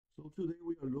So today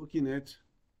we are looking at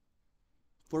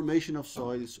formation of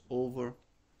soils over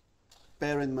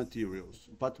parent materials.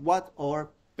 But what are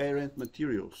parent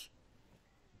materials?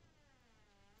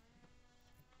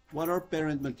 What are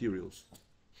parent materials?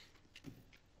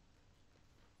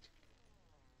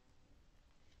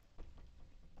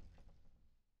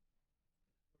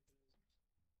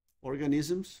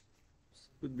 Organisms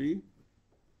could be.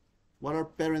 What are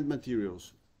parent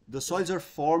materials? The soils are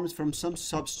formed from some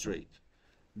substrate.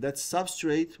 That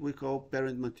substrate we call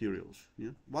parent materials. Yeah?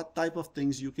 What type of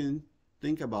things you can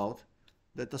think about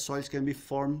that the soils can be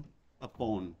formed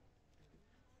upon?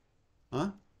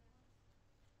 Huh?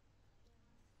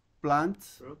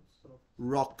 Plants,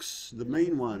 rocks, the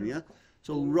main one, yeah?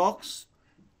 So rocks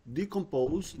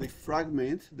decompose, they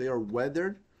fragment, they are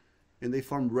weathered, and they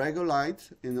form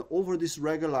regolith, and over this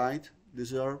regolith,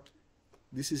 this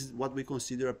is what we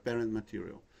consider a parent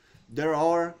material. There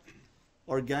are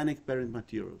organic parent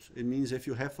materials. It means if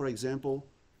you have, for example,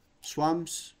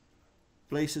 swamps,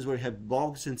 places where you have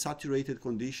bogs and saturated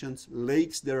conditions,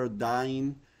 lakes that are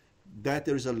dying, that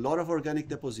there is a lot of organic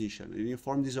deposition, and you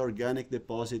form these organic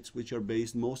deposits which are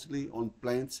based mostly on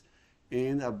plants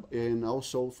and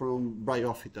also from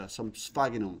bryophyta, some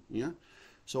sphagnum. Yeah,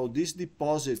 so this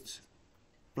deposit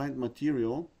plant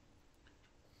material,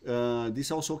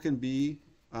 this also can be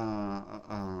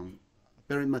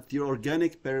parent material,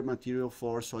 organic parent material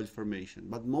for soil formation.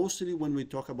 But mostly when we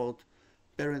talk about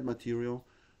parent material,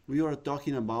 we are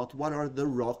talking about what are the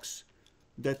rocks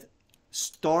that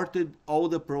started all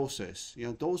the process. You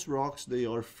know, those rocks, they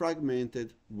are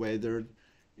fragmented, weathered,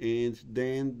 and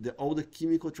then all the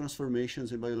chemical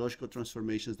transformations and biological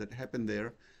transformations that happen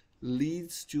there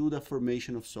leads to the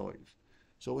formation of soils.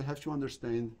 So we have to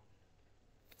understand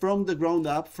from the ground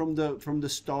up, from the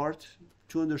start,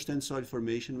 to understand soil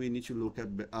formation, we need to look at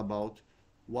about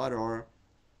what are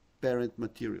parent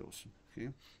materials. Okay?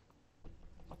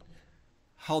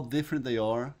 How different they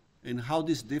are, and how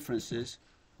these differences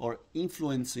are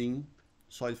influencing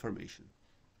soil formation.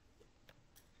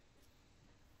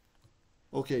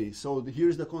 Okay, so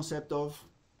here's the concept of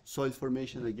soil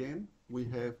formation again. We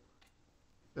have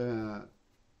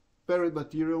parent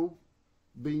material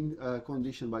being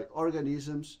conditioned by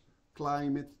organisms,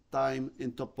 climate, time,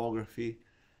 and topography,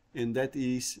 and that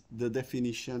is the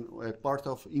definition,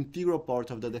 integral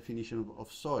part of the definition of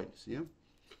soils. Yeah.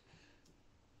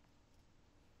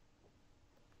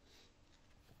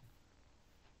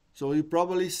 So you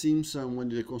probably seen some when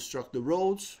they construct the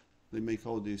roads, they make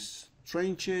all these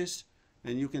trenches,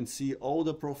 and you can see all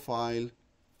the profile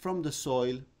from the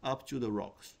soil up to the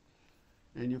rocks.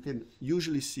 And you can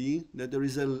usually see that there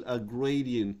is a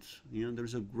gradient, you know,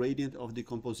 there's a gradient of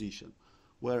decomposition,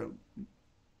 where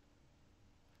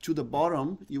to the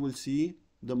bottom you will see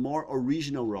the more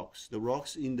original rocks, the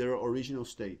rocks in their original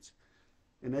states.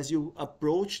 And as you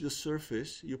approach the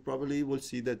surface, you probably will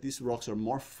see that these rocks are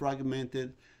more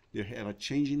fragmented, they have a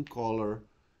change in color,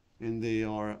 and they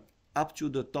are up to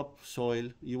the top soil.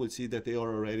 You will see that they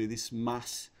are already this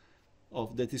mass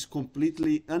that is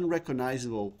completely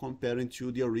unrecognizable comparing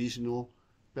to the original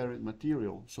parent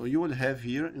material. So you will have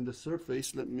here in the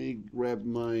surface, let me grab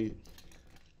my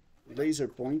laser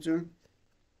pointer.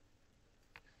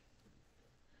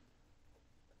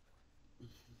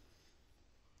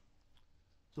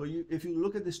 So if you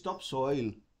look at this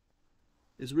topsoil,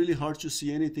 it's really hard to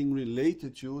see anything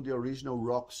related to the original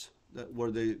rocks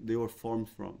where they were formed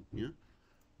from. Yeah?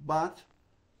 But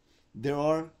there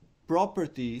are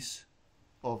properties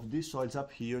of these soils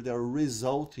up here that are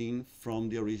resulting from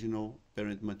the original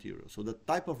parent material. So the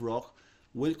type of rock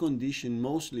will condition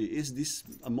mostly is this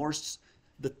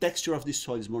the texture of this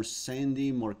soil is more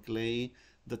sandy, more clay.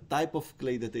 The type of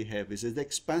clay that they have, is it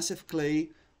expansive clay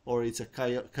or it's a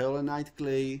kaolinite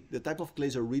clay? The type of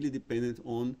clays are really dependent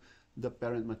on the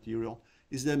parent material.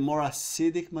 Is there more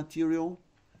acidic material?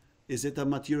 Is it a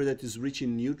material that is rich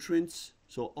in nutrients?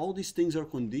 So all these things are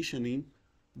conditioning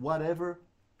whatever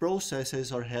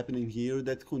processes are happening here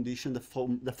that condition the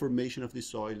formation of the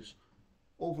soils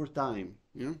over time.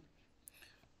 Yeah?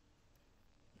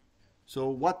 So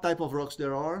what type of rocks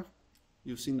there are?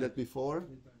 You've seen that before.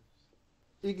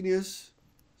 Igneous,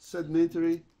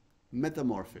 sedimentary,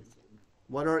 metamorphic.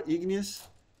 What are igneous?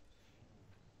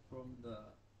 From the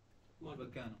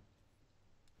volcano.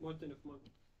 Mountain of magma.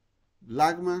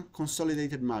 Magma,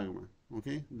 consolidated magma.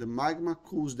 Okay, the magma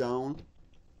cools down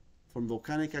from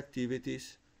volcanic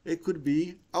activities. It could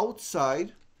be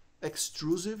outside,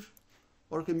 extrusive,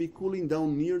 or it can be cooling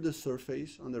down near the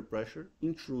surface under pressure,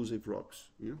 intrusive rocks.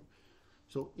 Yeah?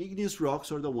 So igneous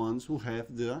rocks are the ones who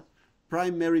have the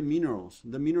primary minerals,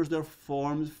 the minerals that are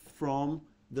formed from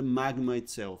the magma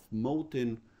itself,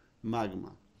 molten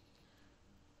magma.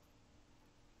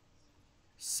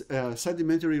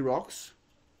 Sedimentary rocks,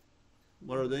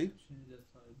 what are they?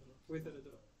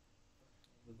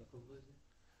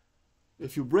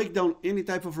 If you break down any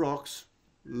type of rocks,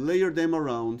 layer them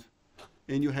around,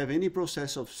 and you have any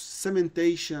process of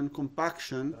cementation,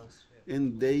 compaction,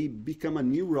 and they become a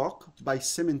new rock by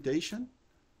cementation,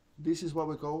 this is what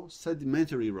we call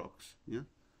sedimentary rocks. Yeah?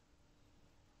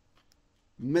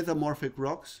 Metamorphic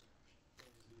rocks.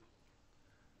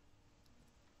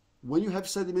 When you have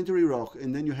sedimentary rock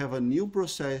and then you have a new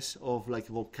process of like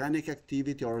volcanic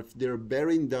activity, or if they're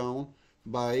bearing down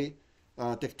by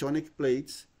tectonic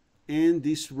plates, and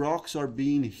these rocks are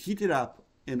being heated up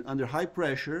and under high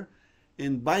pressure,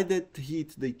 and by that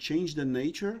heat they change the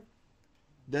nature,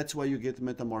 that's why you get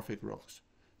metamorphic rocks.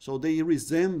 So they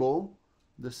resemble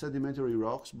the sedimentary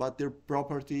rocks, but their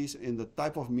properties and the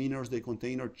type of minerals they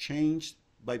contain are changed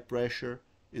by pressure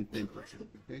and temperature.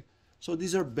 Okay? So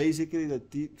these are basically the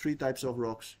three types of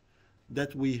rocks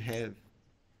that we have.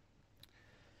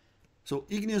 So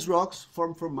igneous rocks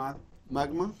form from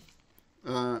magma,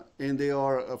 and they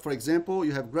are, for example,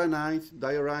 you have granite,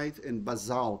 diorite, and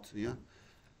basalt. Yeah.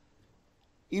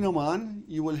 In Oman,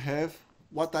 you will have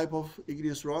what type of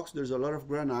igneous rocks? There's a lot of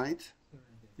granite.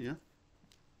 Yeah.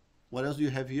 What else do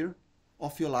you have here?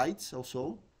 Ophiolites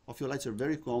also. Ophiolites are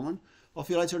very common.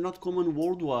 Ophiolites are not common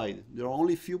worldwide. There are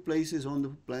only few places on the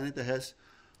planet that has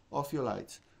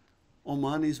ophiolites.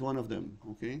 Oman is one of them,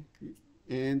 okay?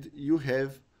 And you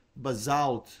have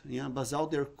basalt. Yeah,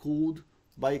 basalt, they're cooled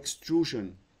by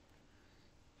extrusion.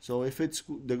 So if it's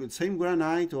the same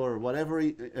granite or whatever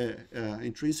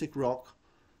intrinsic rock,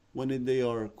 when they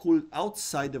are cooled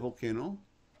outside the volcano,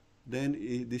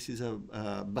 then this is a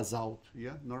basalt.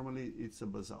 Yeah, normally it's a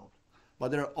basalt.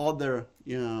 But there are other,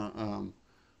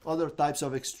 other types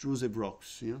of extrusive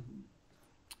rocks. Yeah?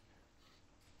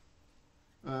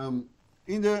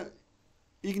 In the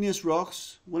igneous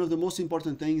rocks, one of the most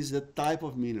important things is the type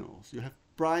of minerals. You have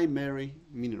primary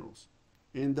minerals.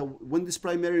 And when these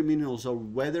primary minerals are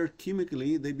weathered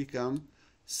chemically, they become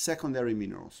secondary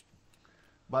minerals.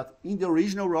 But in the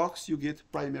original rocks, you get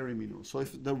primary minerals. So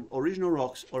if the original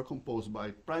rocks are composed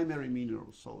by primary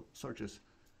minerals, so such as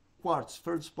quartz,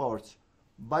 feldspar,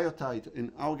 biotite,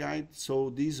 and augite, so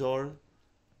these are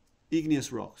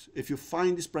igneous rocks. If you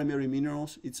find these primary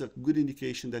minerals, it's a good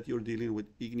indication that you're dealing with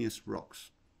igneous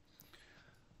rocks.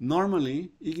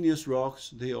 Normally, igneous rocks,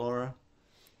 they are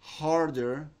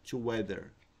harder to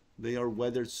weather. They are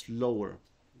weathered slower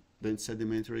than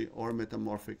sedimentary or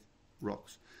metamorphic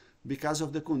rocks. Because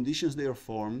of the conditions they are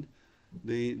formed,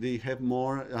 they have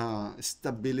more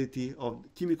stability, of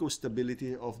chemical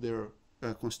stability of their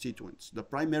constituents. The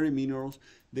primary minerals,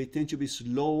 they tend to be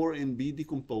slower and be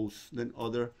decomposed than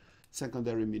other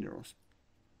secondary minerals.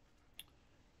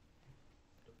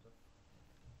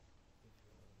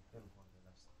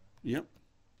 Yep.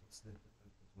 What's the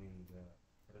difference between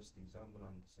the first example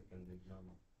and the second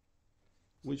example?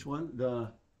 Which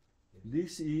one?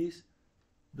 This is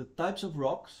the types of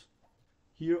rocks.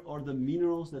 Here are the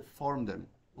minerals that form them.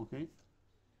 Okay.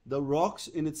 The rocks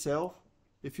in itself,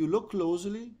 if you look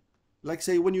closely, like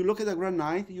say when you look at a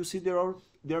granite, you see there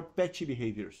are patchy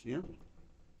behaviors. Yeah.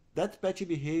 That patchy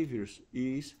behaviors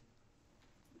is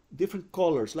different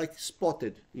colors, like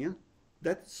spotted. Yeah.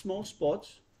 That small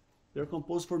spots, they're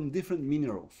composed from different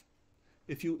minerals.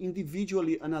 If you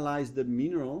individually analyze the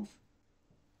minerals,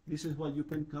 this is what you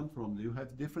can come from. You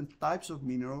have different types of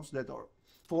minerals that are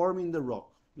forming the rock.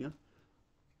 Yeah.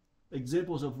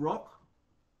 Examples of rock,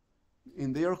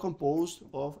 and they are composed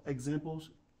of examples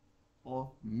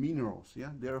of minerals. Yeah,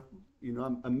 they're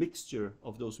a mixture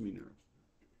of those minerals.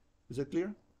 Is that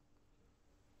clear?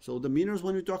 So the minerals,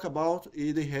 when we talk about,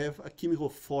 they have a chemical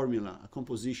formula, a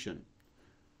composition.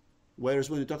 Whereas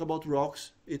when you talk about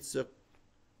rocks, it's a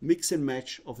mix and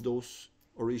match of those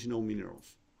original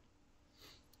minerals.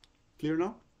 Clear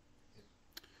now?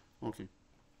 Okay.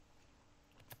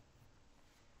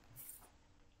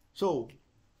 So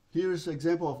here's an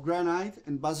example of granite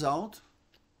and basalt.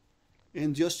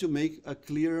 And just to make a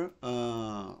clear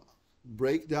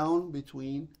breakdown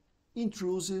between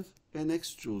intrusive and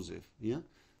extrusive. Yeah?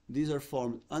 These are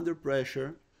formed under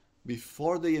pressure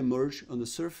before they emerge on the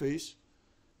surface,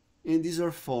 and these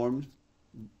are formed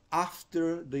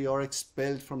after they are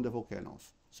expelled from the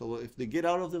volcanoes. So if they get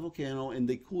out of the volcano and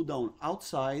they cool down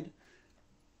outside,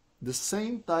 the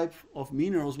same type of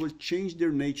minerals will change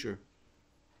their nature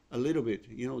a little bit.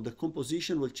 The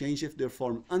composition will change if they're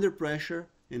formed under pressure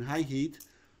and high heat,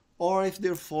 or if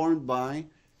they're formed by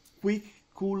quick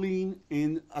cooling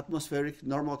in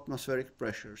normal atmospheric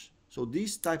pressures. So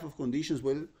these type of conditions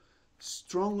will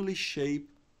strongly shape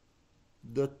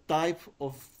the type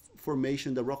of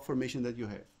formation, the rock formation that you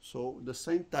have. So the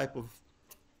same type of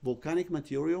volcanic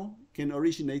material can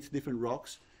originate different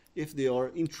rocks if they are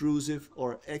intrusive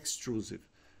or extrusive.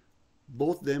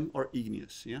 Both of them are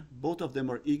igneous. Yeah, both of them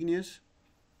are igneous,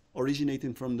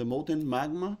 originating from the molten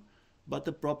magma, but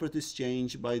the properties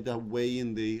change by the way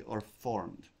in they are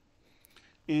formed.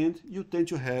 And you tend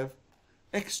to have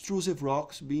extrusive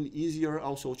rocks being easier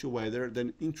also to weather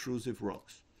than intrusive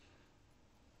rocks.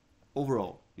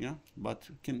 Overall, yeah, but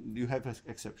you have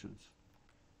exceptions.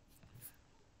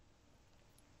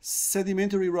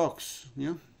 Sedimentary rocks,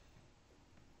 yeah.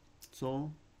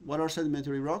 So, what are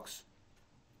sedimentary rocks?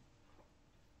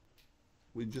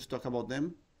 We just talked about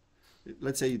them.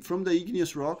 Let's say from the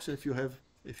igneous rocks, if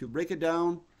you break it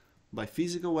down by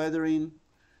physical weathering,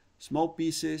 small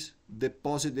pieces,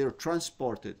 they're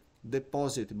transported,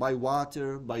 deposited by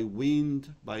water, by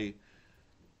wind, by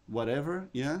whatever,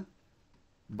 yeah,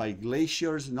 by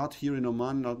glaciers, not here in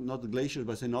Oman, not glaciers,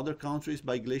 but in other countries,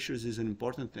 by glaciers is an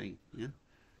important thing, yeah.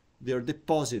 They're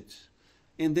deposits.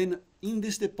 And then in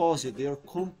this deposit, they are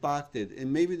compacted,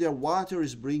 and maybe their water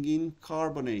is bringing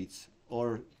carbonates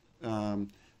or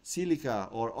silica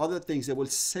or other things that will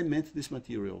cement this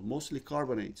material, mostly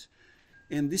carbonates.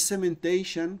 And this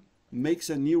cementation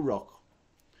makes a new rock.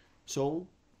 So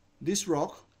this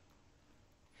rock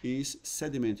is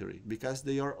sedimentary because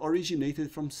they are originated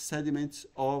from sediments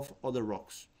of other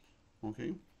rocks.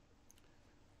 Okay.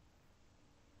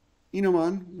 In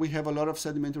Oman, we have a lot of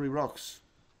sedimentary rocks.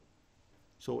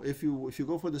 So if you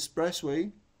go for the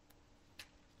expressway,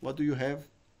 what do you have?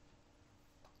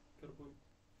 Carbon.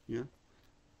 Yeah.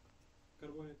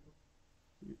 Carbonate.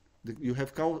 You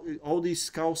have all these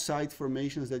calcite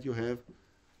formations that you have,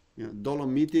 you know,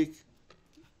 dolomitic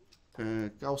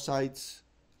calcites.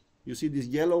 You see these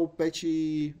yellow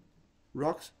patchy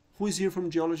rocks. Who is here from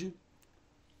geology?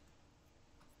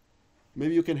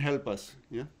 Maybe you can help us.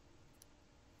 Yeah.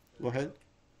 Go ahead.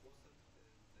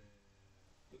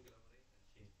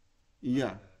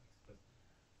 Yeah.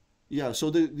 Yeah. So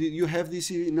you have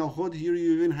this in a hood here.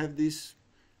 You even have these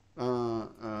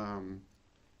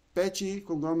patchy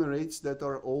conglomerates that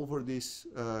are over this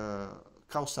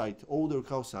calcite, older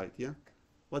calcite. Yeah.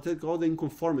 What they call the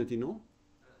inconformity, no?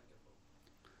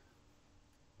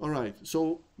 All right.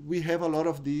 So we have a lot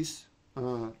of these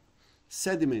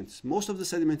sediments. Most of the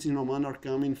sediments in Oman are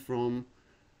coming from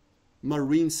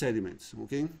marine sediments,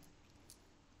 okay?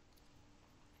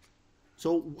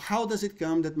 So how does it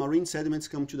come that marine sediments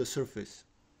come to the surface?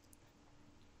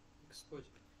 Exposure.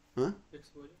 Huh?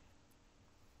 Exposure.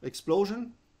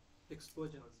 Explosion?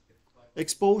 Exposure.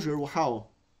 Exposure, how?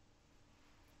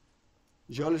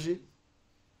 Geology?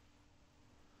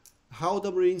 How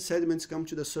the marine sediments come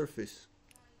to the surface?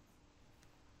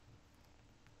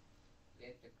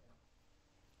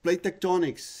 Plate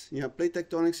tectonics. Yeah, plate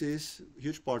tectonics is a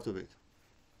huge part of it.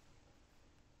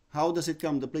 How does it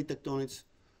come? The plate tectonics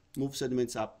move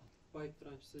sediments up. By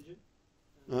transition.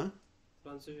 Huh?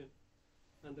 Transition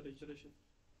and the regeneration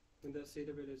when the sea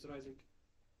level is rising.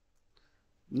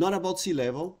 Not about sea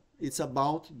level. It's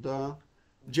about the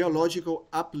geological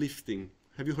uplifting.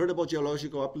 Have you heard about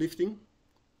geological uplifting?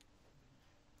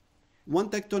 One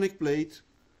tectonic plate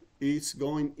is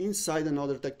going inside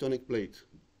another tectonic plate.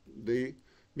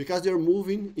 Because they're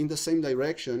moving in the same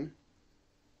direction,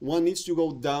 one needs to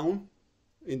go down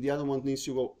and the other one needs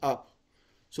to go up.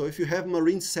 So if you have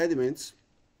marine sediments,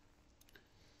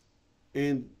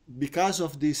 and because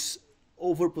of this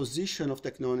overposition of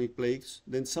tectonic plates,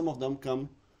 then some of them come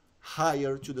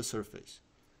higher to the surface.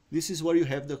 This is where you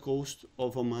have the coast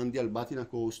of Oman, the Al-Batina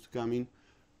coast, coming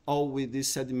all with these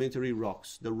sedimentary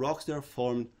rocks. The rocks that are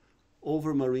formed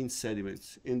over marine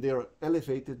sediments, and they are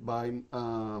elevated by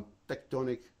plate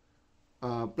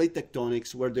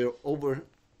tectonics, where they're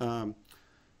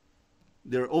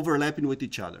overlapping with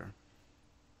each other.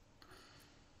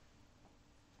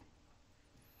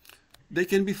 They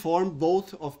can be formed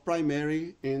both of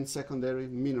primary and secondary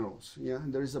minerals. Yeah,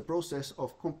 there is a process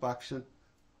of compaction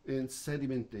and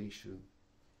sedimentation.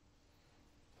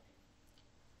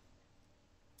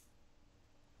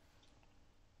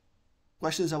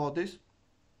 Questions about this?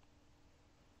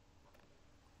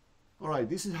 All right,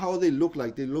 this is how they look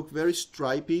like. They look very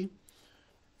stripy,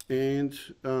 and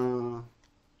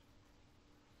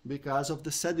because of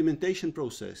the sedimentation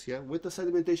process. Yeah, with the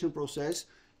sedimentation process,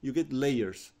 you get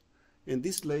layers, and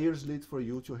these layers lead for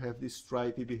you to have this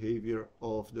stripy behavior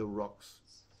of the rocks.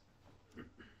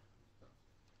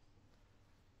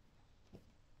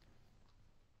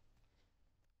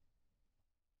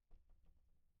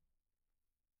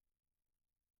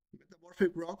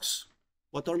 Metamorphic rocks.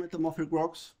 What are metamorphic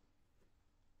rocks?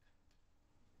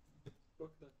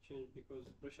 rock that change because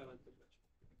pressure and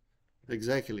temperature.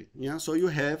 Exactly. Yeah. So you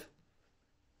have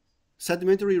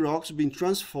sedimentary rocks being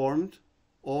transformed,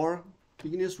 or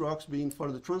igneous rocks being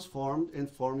further transformed and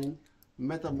forming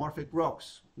metamorphic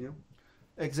rocks. Yeah.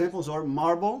 Examples are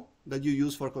marble that you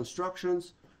use for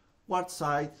constructions,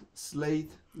 quartzite,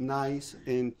 slate, gneiss,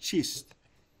 and schist.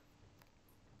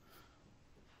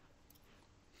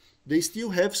 They still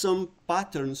have some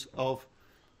patterns of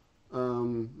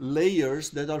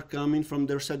layers that are coming from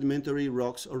their sedimentary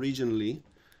rocks originally,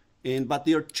 but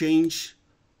they are changed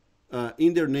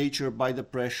in their nature by the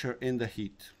pressure and the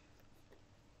heat.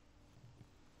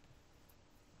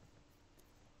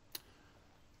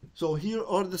 So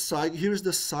here's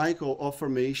the cycle of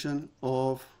formation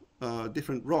of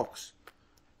different rocks.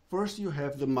 First you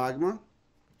have the magma,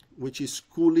 which is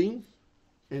cooling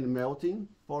and melting,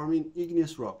 forming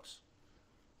igneous rocks.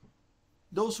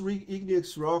 Those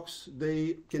igneous rocks,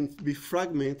 they can be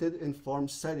fragmented and form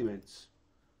sediments.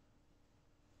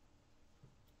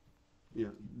 Yeah.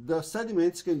 The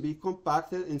sediments can be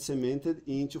compacted and cemented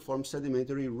into form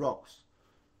sedimentary rocks.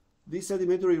 These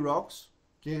sedimentary rocks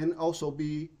can also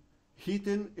be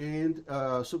heated and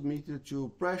submitted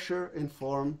to pressure and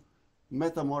form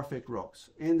metamorphic rocks,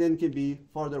 and then can be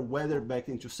further weathered back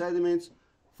into sediments,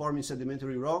 forming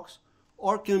sedimentary rocks,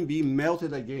 or can be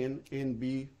melted again and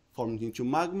be formed into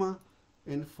magma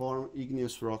and form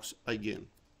igneous rocks again.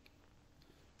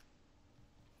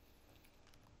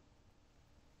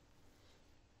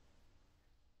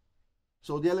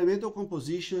 So the elemental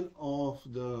composition of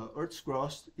the Earth's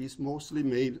crust is mostly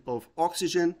made of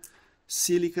oxygen,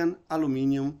 silicon,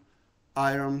 aluminum,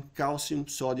 iron, calcium,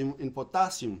 sodium, and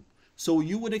potassium. So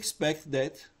you would expect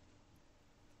that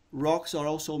rocks are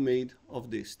also made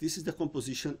of this. This is the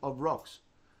composition of rocks.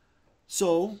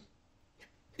 So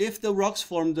if the rocks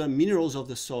form the minerals of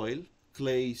the soil,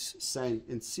 clays, sand,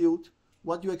 and silt,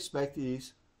 what you expect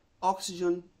is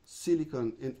oxygen,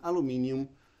 silicon, and aluminum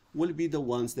will be the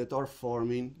ones that are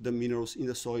forming the minerals in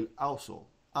the soil also.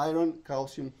 Iron,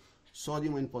 calcium,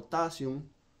 sodium, and potassium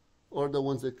are the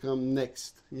ones that come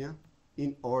next, yeah,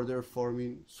 in order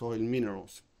forming soil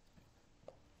minerals.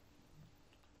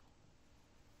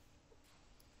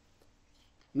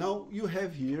 Now you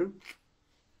have here,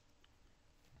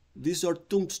 these are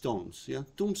tombstones, yeah,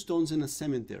 tombstones in a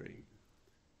cemetery.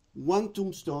 One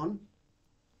tombstone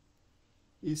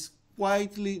is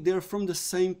quietly, they're from the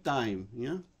same time,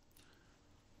 yeah.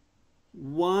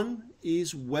 One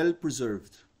is well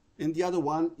preserved and the other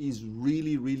one is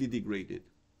really, really degraded.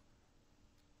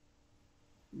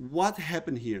 What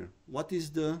happened here? What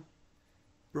is the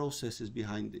processes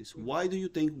behind this? Why do you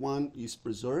think one is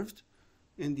preserved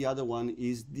and the other one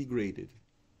is degraded?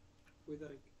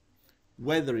 Weathering.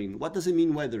 Weathering. What does it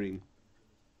mean, weathering?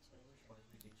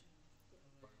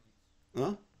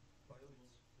 Huh?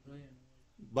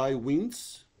 By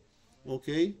winds.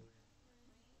 Okay.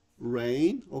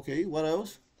 Rain. Okay. What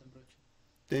else?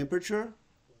 Temperature.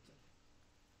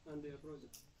 And the erosion.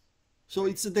 So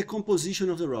it's a decomposition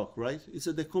of the rock, right? It's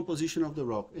a decomposition of the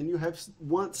rock. And you have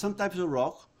some types of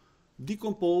rock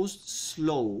decomposed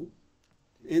slow,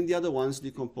 and the other ones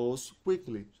decompose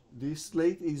quickly. This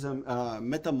slate is a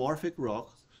metamorphic rock,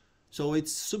 so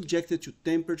it's subjected to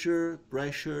temperature,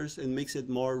 pressures, and makes it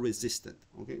more resistant.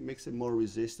 Okay, makes it more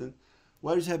resistant.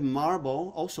 Whereas you have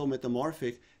marble, also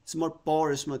metamorphic, it's more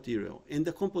porous material. And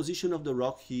the composition of the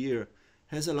rock here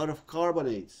has a lot of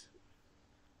carbonates.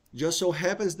 Just so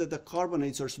happens that the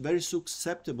carbonates are very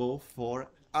susceptible for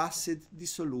acid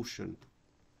dissolution.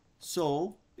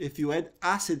 So if you add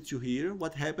acid to here,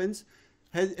 what happens?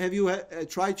 Have you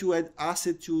tried to add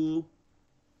acid to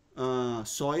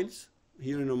soils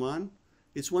here in Oman?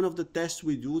 It's one of the tests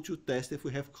we do to test if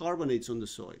we have carbonates on the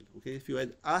soil. Okay, if you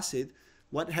add acid,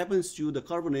 what happens to the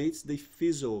carbonates? They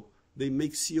fizzle, they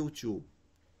make CO2.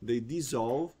 They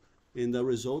dissolve, and the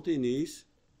resulting is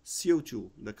CO2.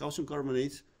 The calcium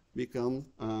carbonates become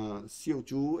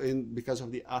CO2 and because of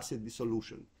the acid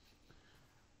dissolution.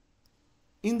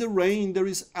 In the rain, there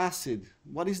is acid.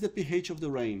 What is the pH of the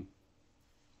rain?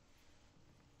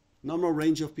 Normal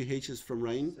range of pHs from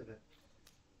rain.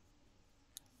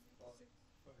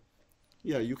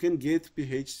 Yeah, you can get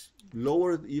pH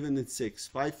lower even than 6,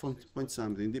 5 point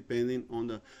something, depending on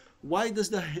the... Why does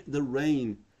the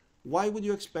rain, why would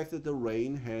you expect that the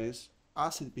rain has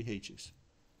acid pHs?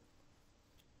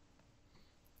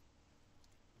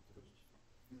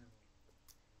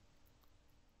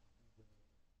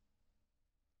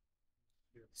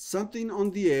 Something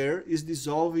on the air is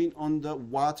dissolving on the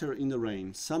water in the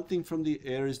rain. Something from the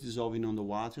air is dissolving on the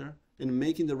water and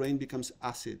making the rain becomes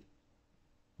acid.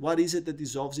 What is it that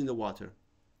dissolves in the water?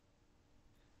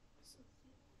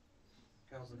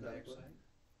 Carbon dioxide.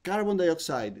 Carbon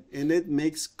dioxide, and it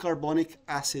makes carbonic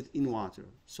acid in water.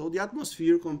 So the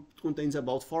atmosphere contains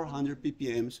about 400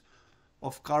 ppm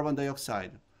of carbon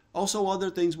dioxide. Also, other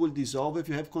things will dissolve if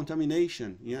you have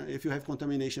contamination. Yeah, if you have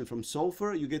contamination from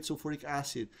sulfur, you get sulfuric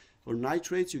acid, or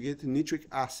nitrates, you get nitric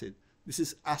acid. This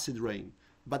is acid rain.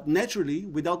 But naturally,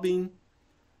 without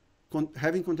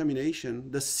having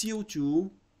contamination, the CO2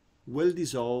 will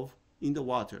dissolve in the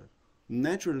water.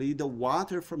 Naturally, the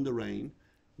water from the rain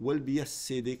will be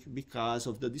acidic because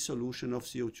of the dissolution of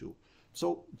CO2.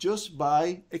 So just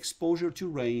by exposure to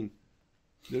rain,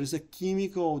 there is a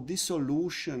chemical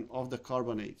dissolution of the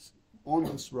carbonates on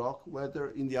this rock, whether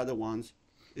in the other ones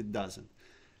it doesn't.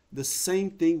 The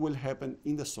same thing will happen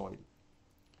in the soil.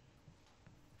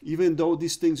 Even though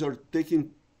these things are taking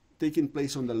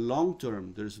place on the long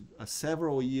term, there's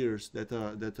several years that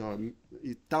are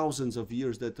thousands of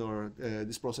years that are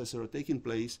these processes are taking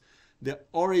place. The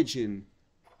origin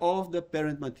of the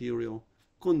parent material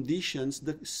conditions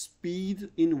the speed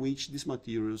in which these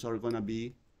materials are going to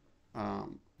be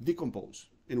decomposed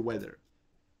and weathered.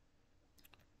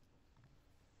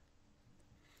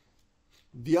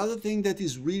 The other thing that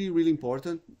is really, really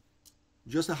important,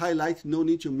 just a highlight, no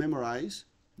need to memorize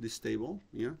this table.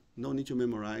 Yeah, no need to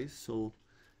memorize. So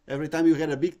every time you get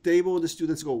a big table, the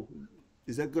students go,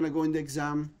 is that going to go in the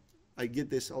exam? I get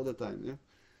this all the time. Yeah?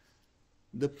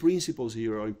 The principles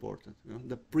here are important. You know?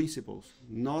 The principles,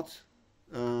 not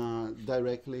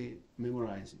directly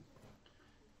memorizing.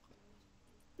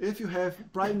 If you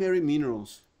have primary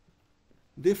minerals,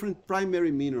 different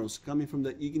primary minerals coming from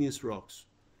the igneous rocks,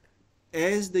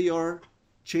 as they are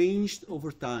changed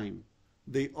over time,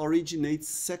 they originate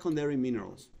secondary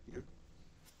minerals. Yeah?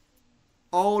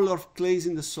 All of clays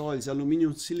in the soils,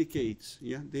 aluminum silicates,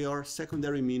 yeah, they are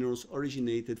secondary minerals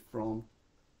originated from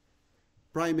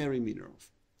primary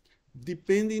minerals.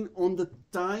 Depending on the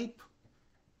type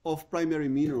of primary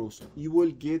minerals, you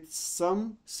will get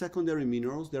some secondary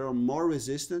minerals that are more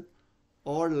resistant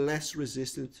or less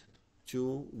resistant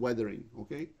to weathering,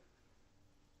 okay?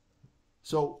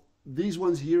 So these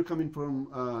ones here coming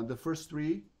from the first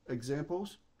three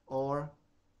examples are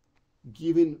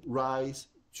giving rise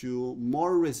to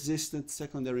more resistant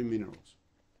secondary minerals.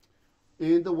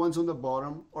 And the ones on the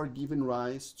bottom are giving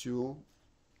rise to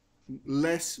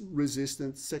less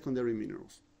resistant secondary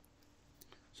minerals.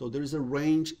 So there is a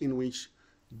range in which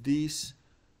these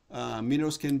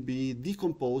minerals can be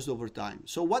decomposed over time.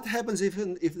 So what happens if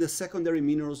the secondary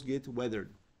minerals get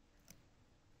weathered?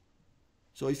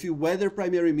 So if you weather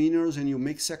primary minerals and you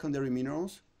make secondary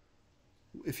minerals,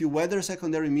 if you weather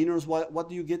secondary minerals, what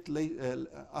do you get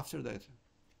after that?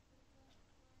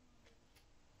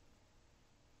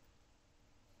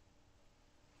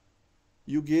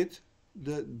 You get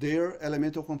their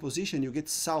elemental composition, you get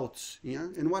salts, yeah?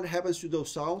 And what happens to those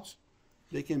salts?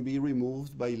 They can be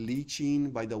removed by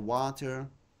leaching, by the water.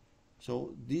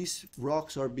 So these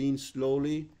rocks are being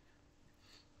slowly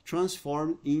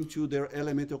transformed into their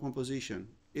elemental composition.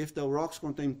 If the rocks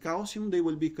contain calcium, they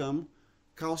will become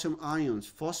calcium ions,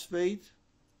 phosphate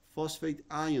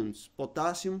ions,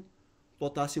 potassium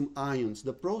ions.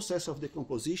 The process of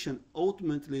decomposition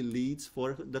ultimately leads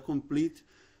for the complete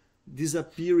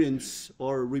disappearance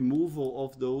or removal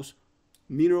of those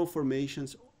mineral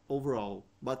formations overall.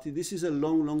 But this is a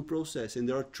long process, and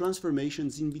there are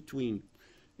transformations in between.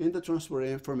 And the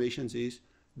transformations is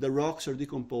the rocks are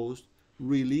decomposed,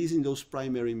 releasing those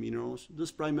primary minerals.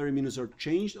 Those primary minerals are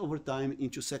changed over time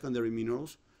into secondary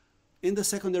minerals, and the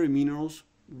secondary minerals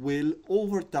will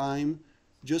over time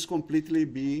just completely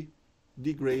be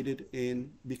degraded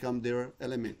and become their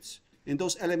elements. And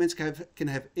those elements can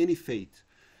have any fate.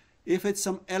 If it's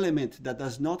some element that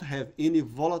does not have any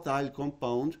volatile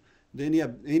compound, then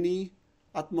any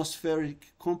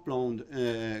atmospheric compound,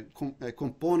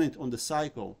 component on the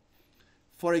cycle.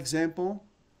 For example,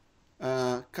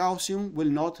 calcium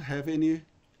will not have any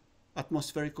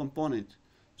atmospheric component.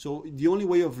 So the only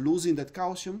way of losing that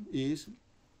calcium is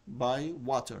by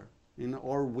water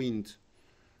or wind.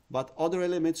 But other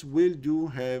elements do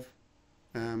have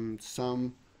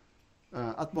some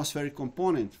atmospheric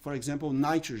component. For example,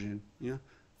 nitrogen. Yeah?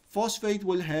 Phosphorus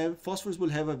will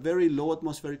have a very low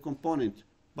atmospheric component,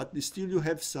 but still you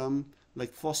have some,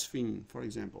 like phosphine, for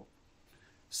example.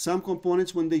 Some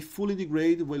components, when they fully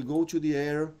degrade, will go to the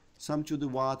air, some to the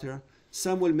water,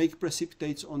 some will make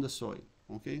precipitates on the soil.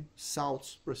 Okay,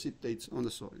 salts, precipitates on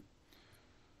the soil.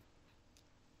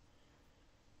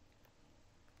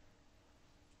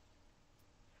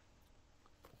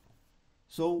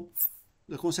 So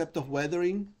the concept of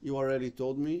weathering, you already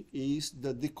told me, is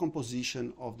the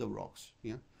decomposition of the rocks.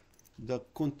 Yeah, the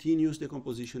continuous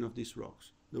decomposition of these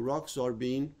rocks. The rocks are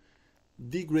being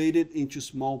degraded into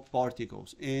small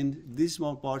particles, and these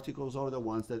small particles are the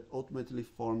ones that ultimately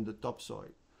form the topsoil.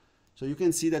 So you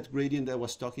can see that gradient that I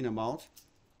was talking about.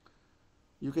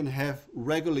 You can have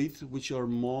regolith, which are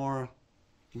more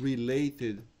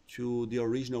related to the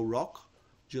original rock,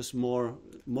 just more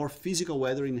physical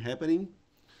weathering happening.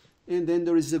 And then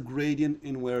there is a gradient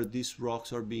in where these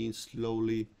rocks are being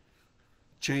slowly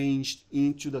changed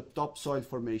into the topsoil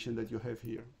formation that you have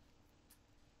here.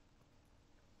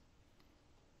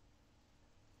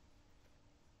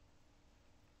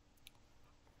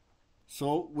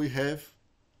 So we have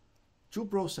two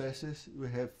processes. We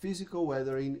have physical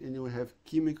weathering and we have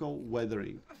chemical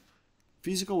weathering.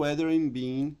 Physical weathering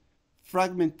being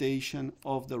fragmentation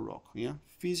of the rock. Yeah,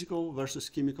 physical versus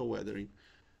chemical weathering.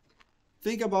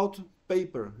 Think about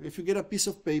paper. If you get a piece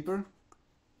of paper,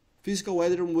 physical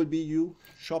weathering would be you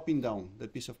chopping down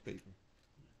that piece of paper.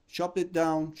 Chop it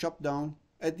down, chop down.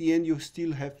 At the end, you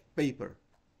still have paper.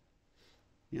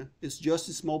 Yeah, it's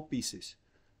just small pieces.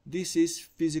 This is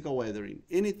physical weathering.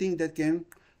 Anything that can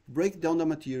break down the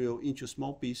material into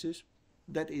small pieces,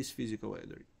 that is physical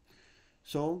weathering.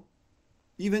 So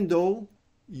even though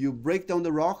you break down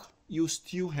the rock, you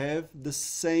still have the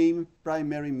same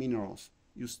primary minerals.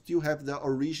 You still have the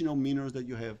original minerals that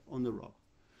you have on the rock.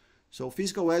 So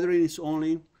physical weathering is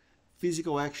only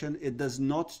physical action. It does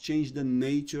not change the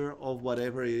nature of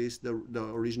whatever it is, the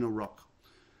original rock.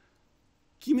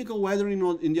 Chemical weathering,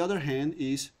 on the other hand,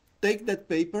 is take that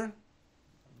paper,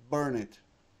 burn it.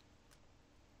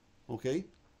 Okay?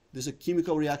 There's a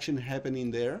chemical reaction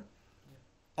happening there.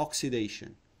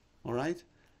 Oxidation. All right?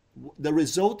 The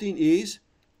resulting is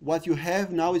what you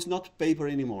have now is not paper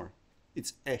anymore.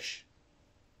 It's ash.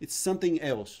 It's something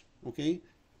else. Okay?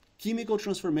 Chemical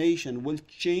transformation will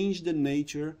change the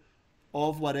nature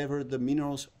of whatever the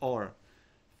minerals are.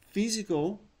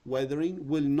 Physical weathering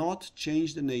will not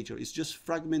change the nature. It's just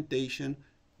fragmentation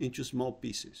into small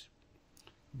pieces.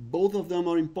 Both of them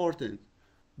are important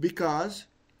because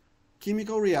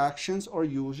chemical reactions are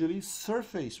usually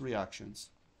surface reactions.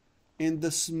 And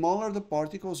the smaller the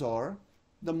particles are,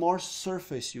 the more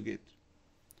surface you get.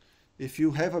 If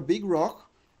you have a big rock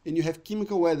and you have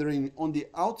chemical weathering on the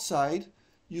outside,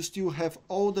 you still have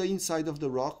all the inside of the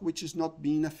rock which is not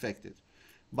being affected.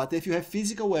 But if you have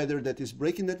physical weather that is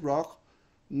breaking that rock,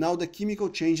 now the chemical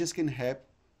changes can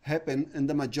happen in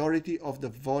the majority of the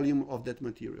volume of that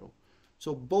material.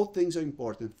 So both things are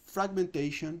important.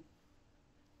 Fragmentation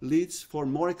leads for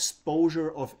more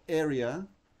exposure of area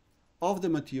of the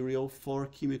material for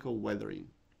chemical weathering.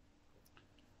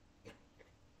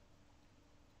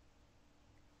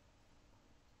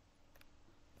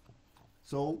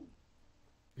 So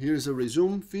here's a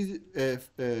resume.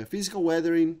 Physical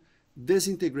weathering,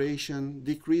 disintegration,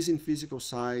 decrease in physical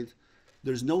side.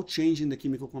 There's no change in the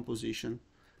chemical composition.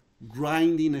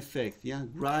 Grinding effect, yeah,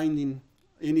 grinding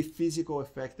any physical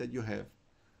effect that you have.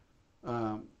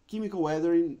 Chemical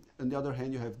weathering, on the other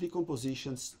hand, you have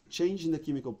decompositions, change in the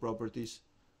chemical properties,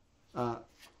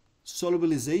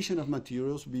 solubilization of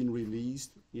materials being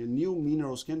released, new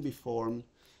minerals can be formed,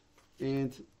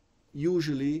 and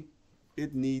usually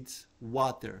it needs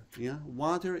water. Yeah?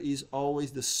 Water is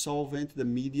always the solvent, the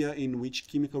media in which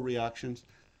chemical reactions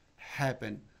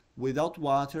happen. Without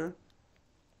water,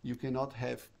 you cannot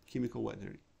have chemical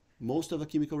weathering. Most of the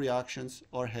chemical reactions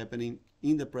are happening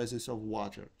in the presence of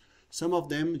water. Some of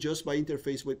them, just by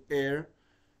interface with air,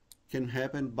 can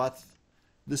happen, but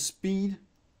the speed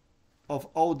of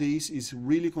all these is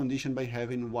really conditioned by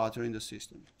having water in the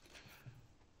system.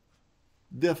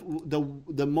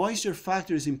 The moisture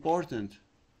factor is important,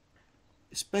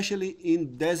 especially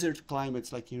in desert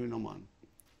climates like here in Oman.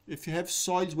 If you have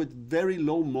soils with very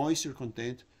low moisture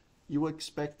content, you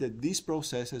expect that these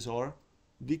processes are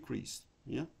decreased.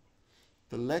 Yeah?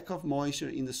 The lack of moisture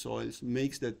in the soils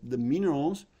makes that the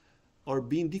minerals are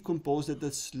being decomposed at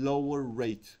a slower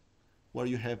rate. Where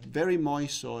you have very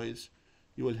moist soils,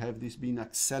 you will have this being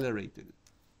accelerated.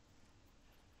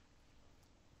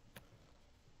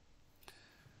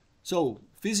 So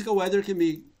physical weather can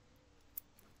be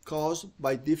caused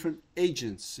by different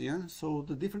agents. Yeah? So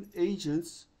the different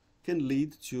agents can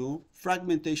lead to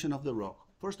fragmentation of the rock.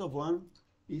 First of all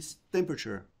is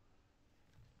temperature.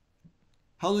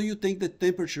 How do you think that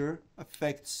temperature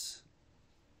affects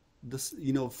this,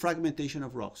 fragmentation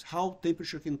of rocks? How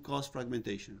temperature can cause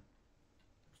fragmentation?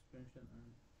 Expansion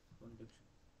and convection.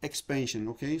 Expansion,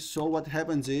 okay? So what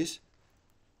happens is,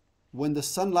 when the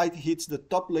sunlight hits the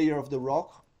top layer of the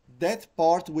rock, that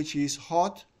part which is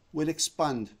hot will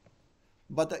expand.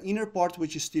 But the inner part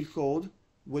which is still cold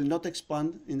will not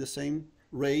expand in the same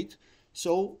rate.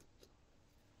 So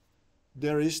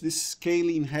there is this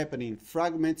scaling happening.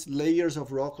 Fragments, layers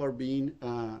of rock are being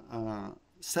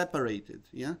separated.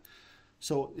 Yeah,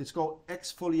 so it's called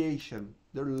exfoliation.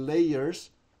 There are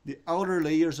layers. The outer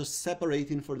layers are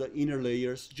separating from the inner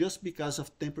layers just because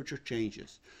of temperature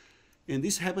changes. And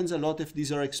this happens a lot if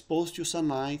these are exposed to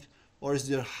sunlight, or is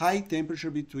there high temperature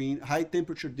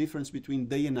difference between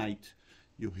day and night.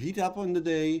 You heat up on the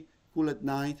day, cool at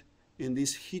night, and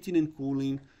this heating and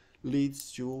cooling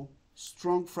leads to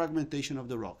strong fragmentation of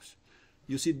the rocks.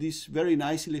 You see this very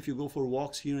nicely if you go for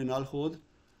walks here in Al Hod.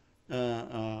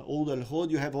 Old Al Hod,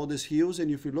 you have all these hills,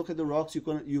 and if you look at the rocks,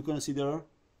 you're gonna see there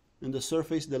in the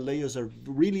surface, the layers are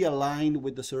really aligned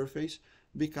with the surface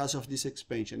because of this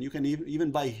expansion. You can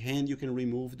even by hand, you can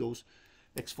remove those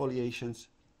exfoliations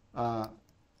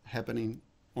happening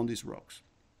on these rocks.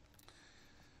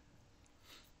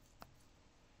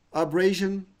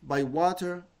 Abrasion by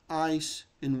water, ice,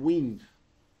 and wind.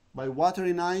 By water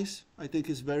and ice, I think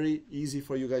it's very easy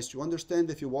for you guys to understand.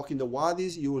 If you walk in the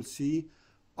wadis, you will see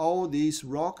all these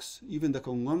rocks, even the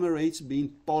conglomerates,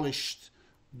 being polished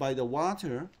by the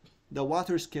water. The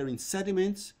water is carrying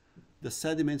sediments. The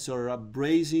sediments are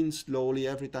abrasing slowly.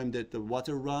 Every time that the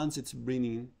water runs, it's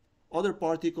bringing other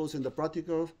particles, and the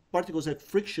particles have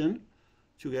friction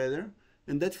together,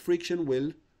 and that friction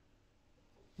will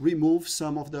remove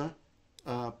some of the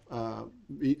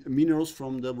minerals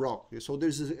from the rock. So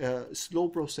there's a slow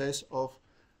process of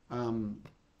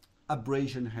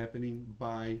abrasion happening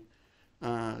by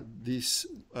this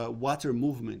water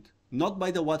movement. Not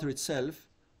by the water itself,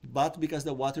 but because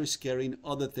the water is carrying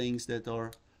other things that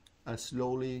are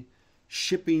slowly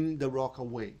shipping the rock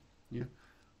away. Yeah?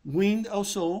 Wind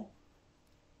also,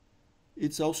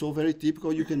 it's also very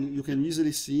typical. You can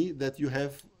easily see that you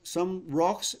have some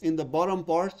rocks in the bottom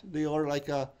part. They are like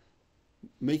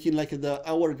making like the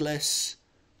hourglass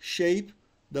shape.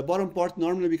 The bottom part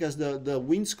normally, because the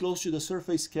winds close to the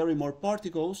surface carry more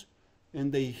particles,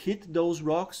 and they hit those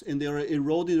rocks and they are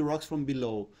eroding the rocks from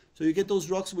below. So you get those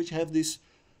rocks which have this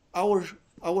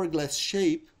hourglass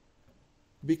shape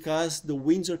because the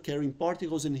winds are carrying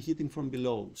particles and hitting from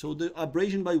below. So the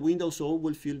abrasion by wind also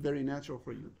will feel very natural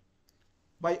for you.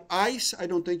 By ice, I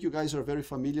don't think you guys are very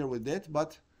familiar with that,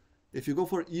 but if you go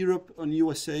for Europe and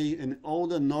USA and all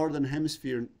the northern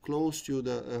hemisphere close to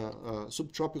the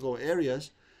subtropical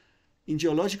areas, in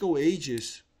geological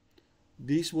ages,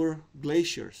 these were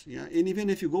glaciers. Yeah? And even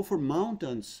if you go for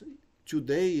mountains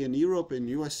today in Europe and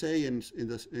USA and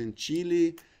in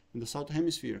Chile, in the south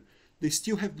hemisphere, they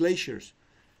still have glaciers.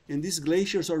 And these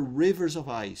glaciers are rivers of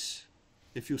ice.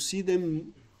 If you see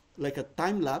them like a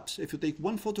time lapse, if you take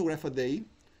one photograph a day,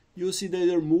 you'll see that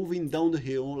they're moving down the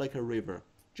hill like a river,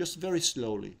 just very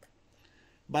slowly.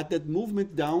 But that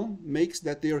movement down makes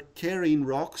that they are carrying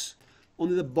rocks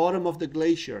on the bottom of the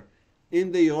glacier,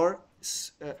 and they are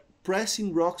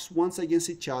pressing rocks once against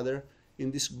each other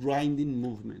in this grinding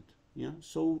movement. Yeah?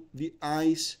 So the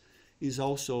ice is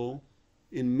also,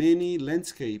 in many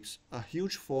landscapes, a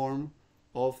huge form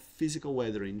of physical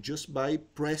weathering, just by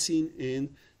pressing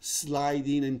and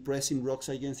sliding and pressing rocks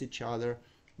against each other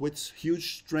with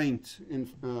huge strength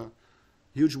and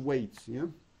huge weight. Yeah?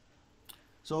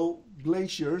 So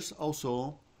glaciers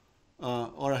also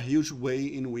are a huge way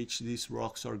in which these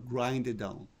rocks are grinded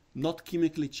down. Not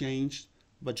chemically changed,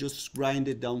 but just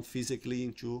grinded down physically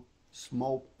into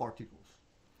small particles.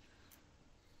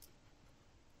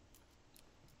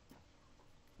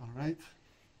 All right.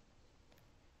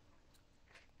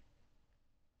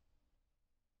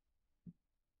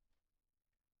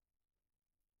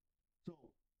 So,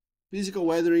 physical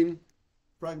weathering,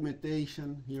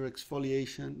 fragmentation, here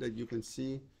exfoliation that you can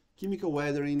see. Chemical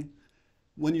weathering,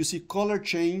 when you see color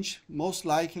change, most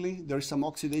likely there is some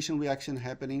oxidation reaction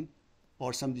happening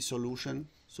or some dissolution.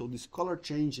 So these color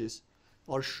changes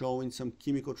are showing some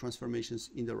chemical transformations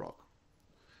in the rock.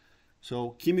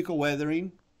 So chemical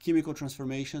weathering, chemical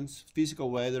transformations, physical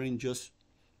weathering, just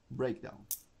breakdown.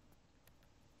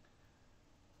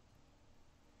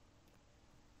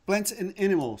 Plants and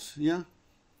animals, yeah?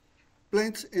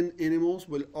 Plants and animals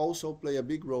will also play a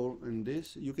big role in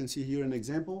this. You can see here an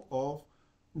example of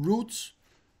roots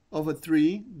of a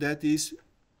tree that is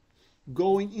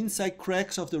going inside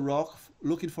cracks of the rock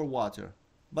looking for water.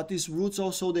 But these roots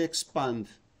also, they expand.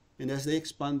 And as they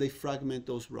expand, they fragment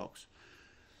those rocks.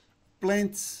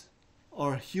 Plants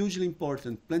are hugely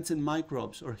important. Plants and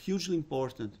microbes are hugely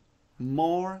important.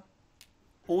 More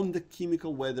on the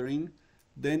chemical weathering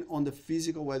than on the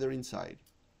physical weathering side.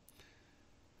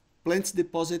 Plants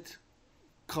deposit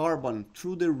carbon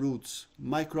through their roots.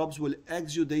 Microbes will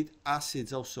exudate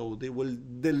acids also. They will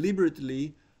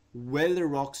deliberately weather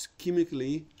rocks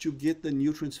chemically to get the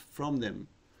nutrients from them.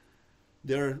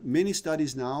 There are many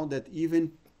studies now that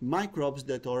even microbes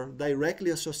that are directly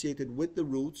associated with the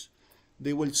roots,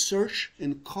 they will search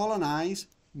and colonize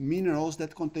minerals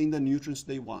that contain the nutrients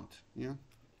they want. Yeah.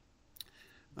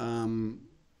 In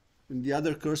the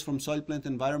other course from soil plant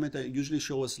environment, I usually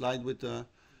show a slide with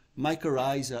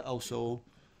mycorrhiza also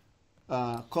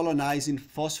colonizing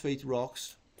phosphate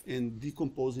rocks and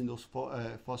decomposing those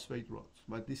phosphate rocks.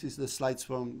 But this is the slides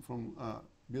from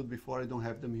built before. I don't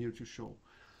have them here to show.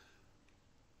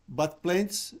 But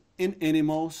plants and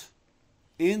animals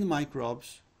and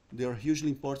microbes, they are hugely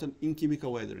important in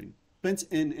chemical weathering. Plants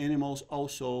and animals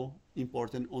also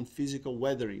important on physical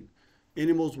weathering.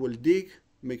 Animals will dig,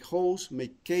 make holes,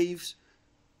 make caves,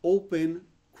 open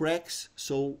cracks,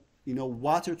 so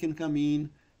water can come in,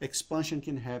 expansion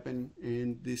can happen,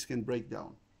 and this can break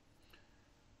down.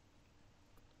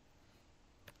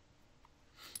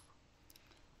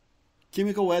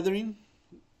 Chemical weathering,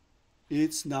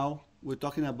 it's now we're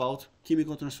talking about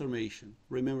chemical transformation.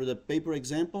 Remember the paper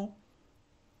example?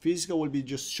 Physical will be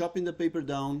just chopping the paper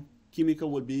down, chemical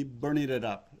will be burning it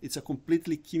up. It's a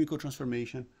completely chemical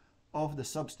transformation of the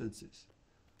substances.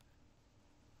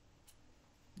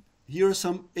 Here are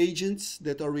some agents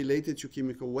that are related to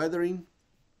chemical weathering.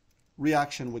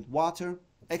 Reaction with water.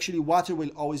 Actually, water will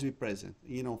always be present.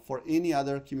 For any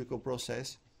other chemical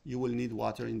process, you will need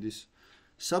water in these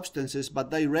substances, but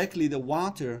directly the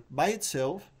water by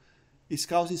itself is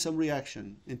causing some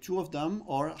reaction. And two of them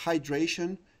are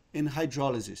hydration and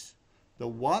hydrolysis. The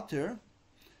water,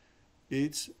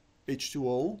 it's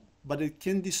H2O, but it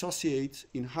can dissociate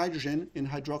in hydrogen and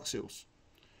hydroxyls.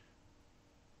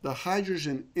 The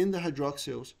hydrogen in the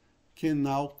hydroxyls can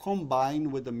now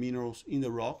combine with the minerals in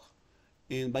the rock,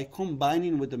 and by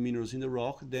combining with the minerals in the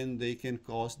rock, then they can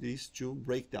cause this to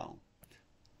break down.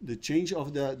 The change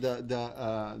of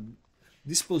the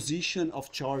disposition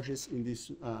of charges in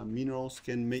these minerals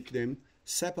can make them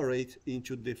separate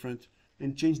into different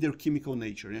and change their chemical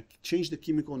nature, change the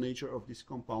chemical nature of these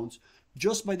compounds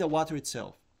just by the water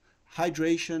itself.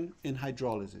 Hydration and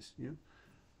hydrolysis. Yeah?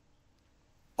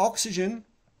 Oxygen,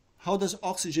 how does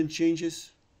oxygen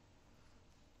changes?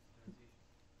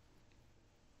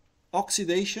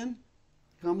 Oxidation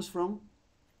comes from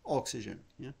oxygen.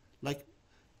 Yeah? Like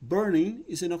burning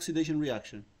is an oxidation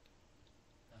reaction.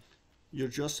 You're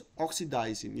just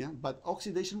oxidizing, yeah? But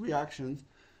oxidation reactions,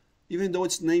 even though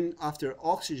it's named after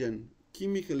oxygen,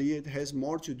 chemically it has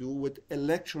more to do with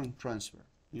electron transfer.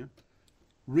 Yeah?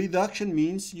 Reduction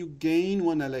means you gain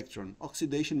one electron.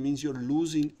 Oxidation means you're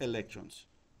losing electrons.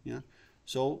 Yeah?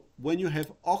 So when you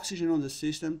have oxygen on the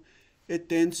system, it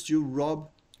tends to rob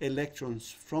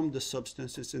electrons from the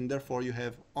substances, and therefore you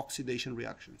have oxidation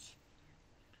reactions.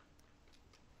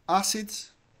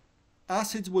 Acids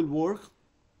will work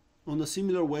on a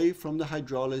similar way from the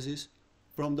hydrolysis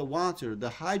from the water. The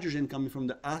hydrogen coming from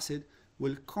the acid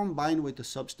will combine with the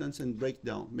substance and break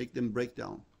down, make them break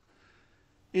down.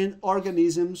 And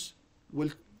organisms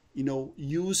will,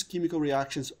 use chemical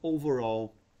reactions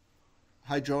overall.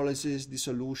 Hydrolysis,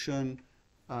 dissolution,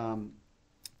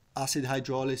 acid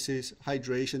hydrolysis,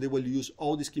 hydration, they will use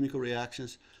all these chemical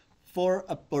reactions for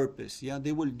a purpose. Yeah,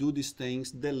 they will do these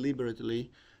things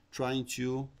deliberately, trying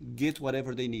to get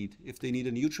whatever they need. If they need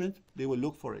a nutrient, they will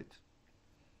look for it.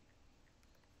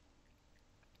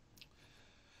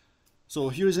 So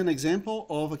here's an example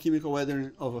of a chemical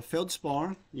weathering of a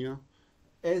feldspar. Yeah,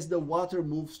 as the water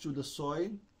moves through the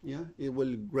soil, yeah, it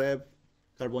will grab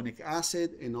carbonic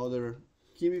acid and other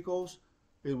chemicals.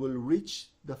 It will reach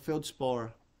the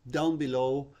feldspar down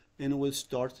below and will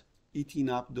start eating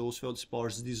up those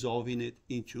feldspars, dissolving it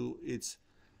into its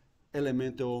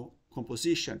elemental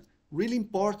composition. Really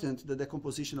important, the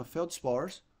decomposition of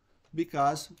feldspars,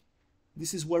 because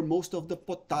this is where most of the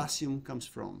potassium comes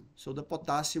from. So the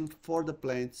potassium for the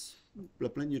plants, the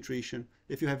plant nutrition,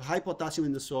 if you have high potassium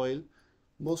in the soil,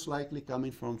 most likely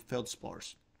coming from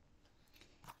feldspars.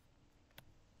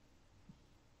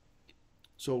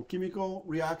 So chemical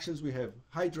reactions, we have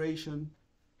hydration,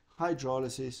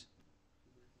 hydrolysis,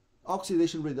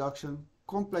 oxidation reduction,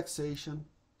 complexation,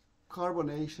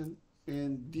 carbonation,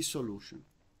 and dissolution.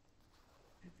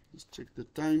 Let's check the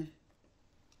time.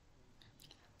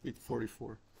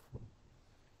 8:44.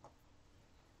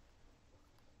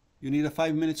 You need a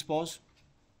 5 minutes pause?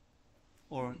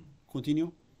 Or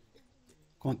continue?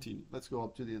 Continue. Let's go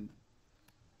up to the end.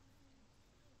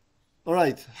 All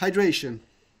right, hydration.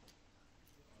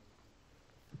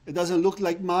 It doesn't look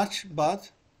like much,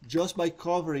 but just by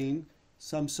covering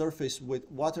some surface with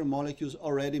water molecules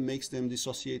already makes them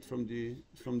dissociate from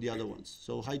the other ones.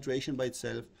 So hydration by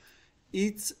itself,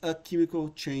 it's a chemical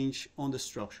change on the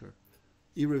structure.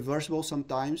 irreversible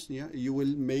sometimes. Yeah, you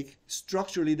will make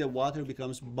structurally the water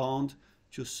becomes bound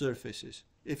to surfaces.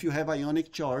 If you have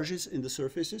ionic charges in the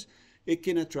surfaces, it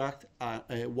can attract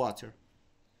water.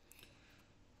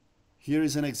 Here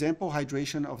is an example,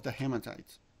 hydration of the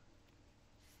hematite.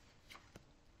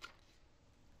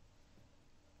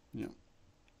 Yeah.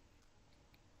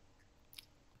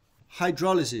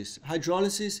 Hydrolysis.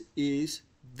 Hydrolysis is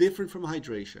different from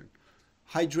hydration.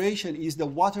 Hydration is the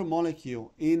water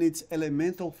molecule in its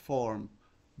elemental form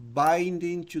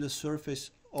binding to the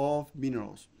surface of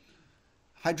minerals.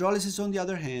 Hydrolysis, on the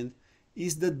other hand,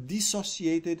 is the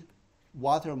dissociated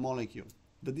water molecule.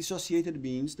 The dissociated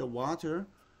means the water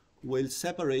will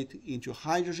separate into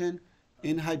hydrogen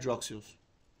and hydroxyls.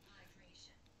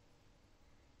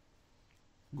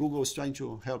 Google is trying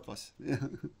to help us.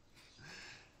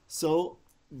 So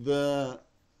the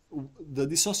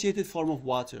dissociated form of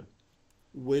water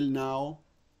will now,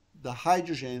 the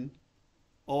hydrogen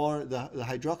or the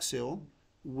hydroxyl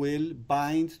will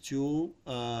bind to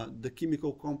the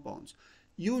chemical compounds.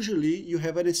 Usually you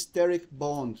have an steric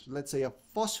bond. Let's say a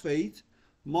phosphate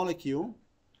molecule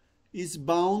is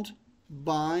bound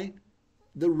by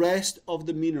the rest of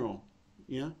the mineral.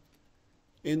 Yeah?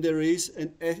 And there is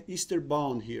an ester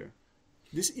bond here.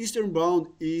 This ester bond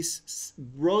is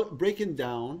breaking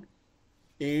down,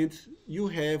 and you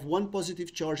have one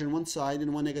positive charge on one side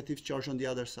and one negative charge on the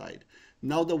other side.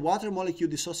 Now the water molecule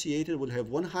dissociated will have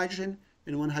one hydrogen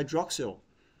and one hydroxyl.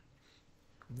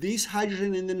 This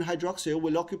hydrogen and then hydroxyl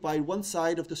will occupy one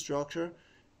side of the structure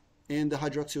and the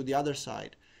hydroxyl the other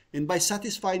side. And by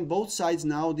satisfying both sides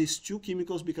now, these two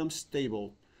chemicals become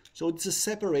stable. So it's a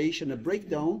separation, a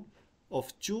breakdown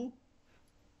of two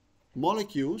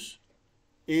molecules,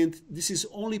 and this is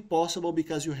only possible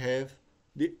because you have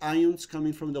the ions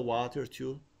coming from the water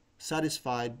to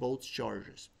satisfy both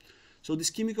charges. So this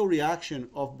chemical reaction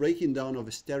of breaking down of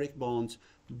steric bonds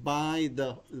by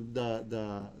the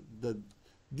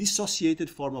dissociated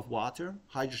form of water,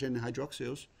 hydrogen and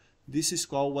hydroxyls, this is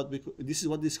called what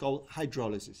is called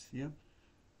hydrolysis. Yeah.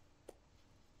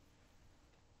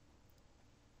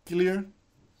 Clear?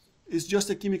 It's just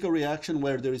a chemical reaction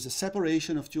where there is a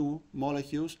separation of two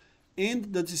molecules,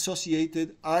 and the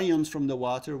dissociated ions from the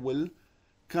water will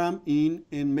come in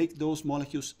and make those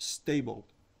molecules stable.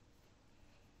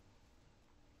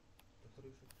 The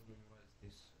solution to minimize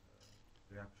this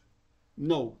reaction.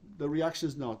 No, the reaction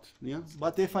is not. Yeah.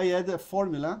 But if I add a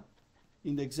formula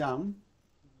in the exam,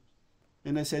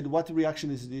 and I said, what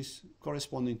reaction is this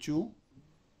corresponding to?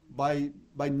 By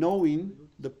knowing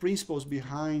the principles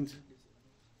behind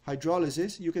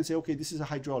hydrolysis, you can say, okay, this is a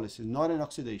hydrolysis, not an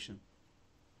oxidation.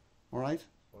 All right?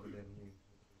 Or their name.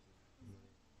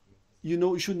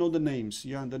 You should know the names.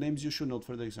 Yeah, the names you should know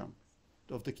for the exam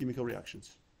of the chemical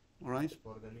reactions. All right?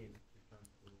 For the name, you can't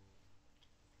do.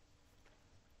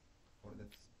 For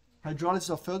that.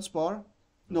 Hydrolysis of feldspar.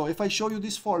 No, if I show you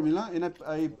this formula and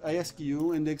I ask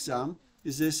you in the exam,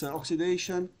 is this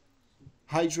oxidation,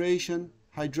 hydration,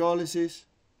 hydrolysis?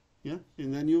 Yeah,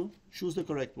 and then you choose the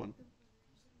correct one.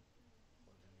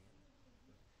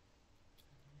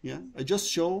 Yeah, I just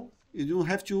show. You don't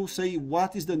have to say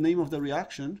what is the name of the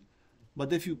reaction, but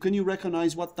can you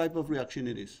recognize what type of reaction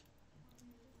it is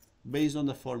based on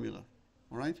the formula.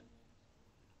 All right?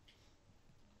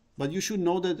 But you should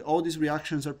know that all these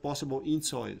reactions are possible in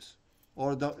soils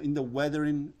or in the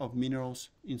weathering of minerals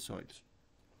in soils.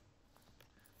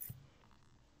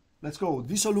 Let's go.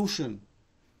 Dissolution.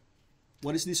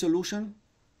 What is dissolution?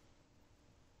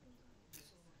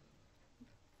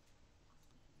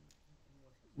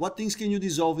 What things can you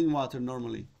dissolve in water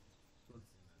normally?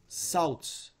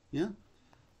 Salts. Yeah?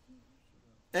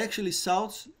 Actually,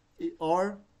 salts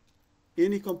are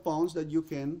any compounds that you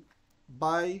can,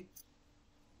 by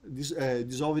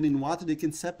dissolving in water, they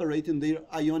can separate in their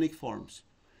ionic forms.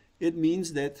 It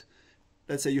means that,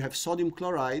 let's say you have sodium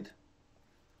chloride,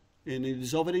 and you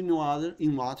dissolve it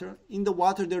in water. In the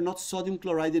water, they're not sodium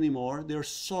chloride anymore. They're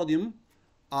sodium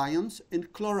ions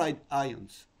and chloride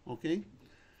ions. Okay?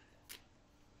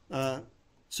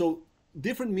 So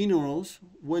different minerals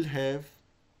will have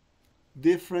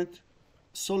different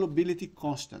solubility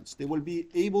constants. They will be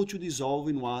able to dissolve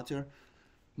in water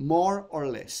more or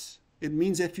less. It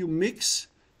means if you mix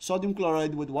sodium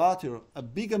chloride with water, a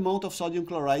big amount of sodium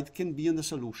chloride can be in the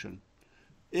solution.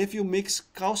 If you mix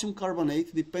calcium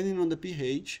carbonate, depending on the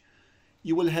pH,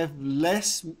 you will have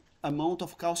less amount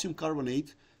of calcium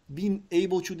carbonate being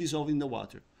able to dissolve in the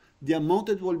water. The amount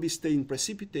that will be staying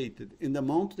precipitated and the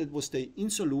amount that will stay in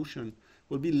solution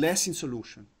will be less in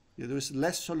solution. Yeah, there is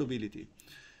less solubility.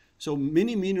 So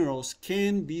many minerals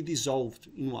can be dissolved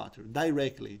in water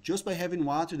directly. Just by having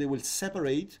water, they will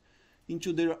separate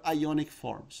into their ionic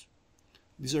forms.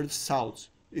 These are the salts.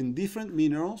 In different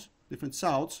minerals, different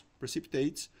salts,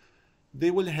 precipitates,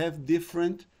 they will have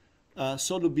different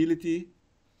solubility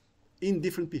in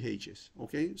different pHs,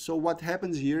 okay? So what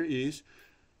happens here is,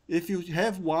 if you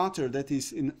have water that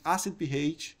is in acid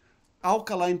pH,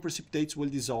 alkaline precipitates will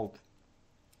dissolve.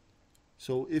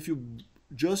 So if you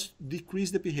just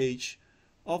decrease the pH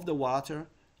of the water,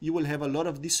 you will have a lot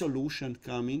of dissolution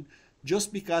coming,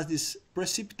 just because these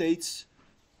precipitates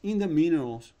in the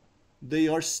minerals, they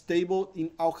are stable in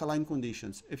alkaline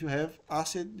conditions. If you have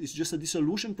acid, it's just a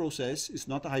dissolution process, it's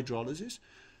not a hydrolysis,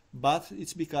 but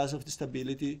it's because of the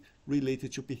stability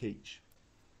related to pH.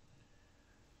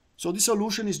 So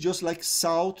dissolution is just like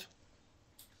salt,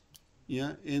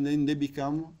 yeah, and then they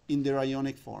become in their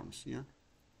ionic forms, yeah.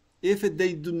 If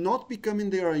they do not become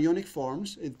in their ionic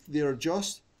forms, they are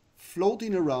just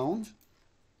floating around,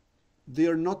 they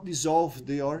are not dissolved,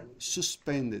 they are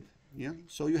suspended, yeah.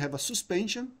 So you have a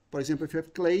suspension. For example, if you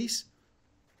have clays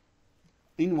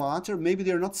in water, maybe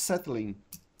they're not settling,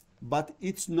 but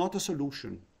it's not a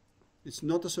solution. It's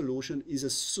not a solution, it's a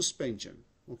suspension,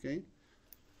 okay?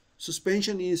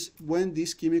 Suspension is when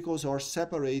these chemicals are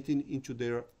separating into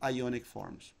their ionic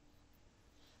forms.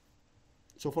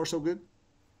 So far, so good?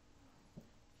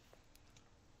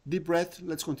 Deep breath,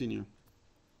 let's continue.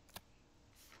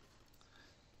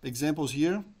 Examples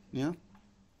here, yeah?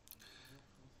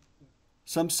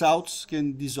 Some salts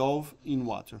can dissolve in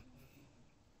water.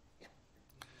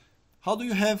 How do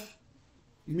you have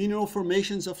mineral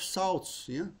formations of salts,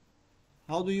 yeah?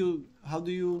 How do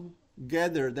you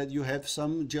gather that you have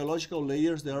some geological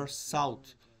layers that are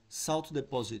salt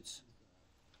deposits?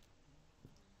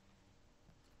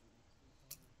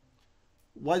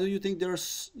 Why do you think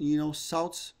there's,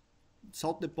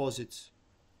 salt deposits?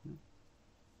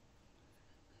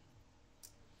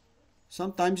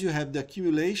 Sometimes you have the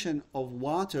accumulation of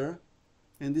water,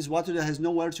 and this water that has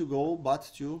nowhere to go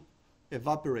but to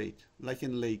evaporate, like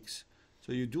in lakes.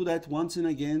 So you do that once and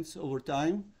again over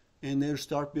time, and they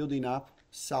start building up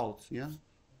salt, yeah?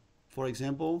 For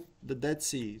example, the Dead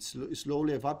Sea, it's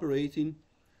slowly evaporating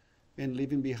and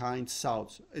leaving behind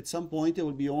salts. At some point, there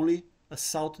will be only a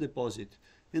salt deposit.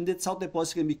 And that salt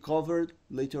deposit can be covered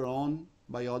later on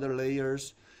by other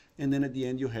layers. And then at the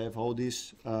end, you have all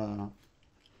these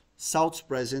salts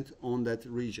present on that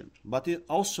region. But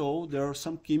also, there are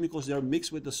some chemicals that are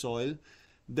mixed with the soil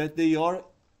that they are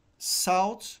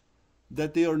salts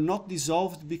that they are not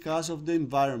dissolved because of the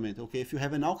environment. Okay, if you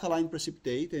have an alkaline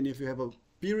precipitate and if you have a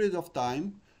period of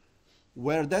time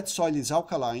where that soil is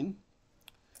alkaline,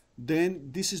 then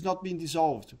this is not being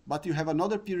dissolved. But you have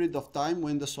another period of time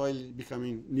when the soil is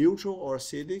becoming neutral or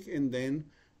acidic, and then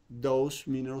those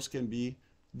minerals can be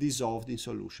dissolved in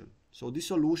solution. So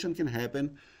dissolution can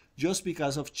happen just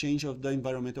because of change of the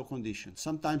environmental conditions.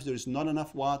 Sometimes there is not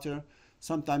enough water,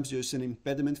 sometimes there's an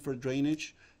impediment for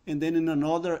drainage, and then in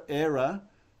another era,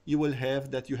 you will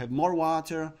have that you have more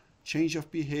water, change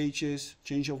of pHs,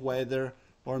 change of weather,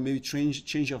 or maybe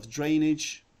change of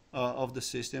drainage of the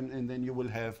system, and then you will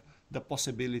have the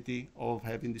possibility of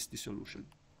having this dissolution.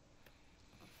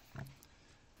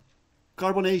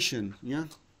 Carbonation, yeah?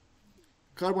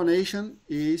 Carbonation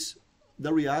is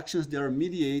the reactions that are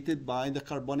mediated by the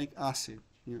carbonic acid.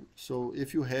 Yeah? So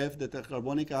if you have the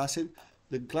carbonic acid,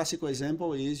 the classical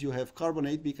example is you have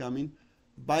carbonate becoming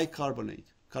bicarbonate.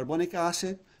 Carbonic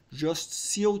acid, just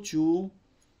CO2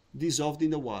 dissolved in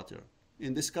the water.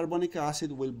 And this carbonic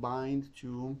acid will bind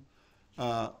to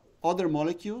other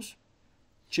molecules,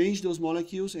 change those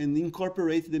molecules, and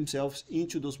incorporate themselves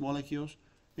into those molecules,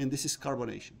 and this is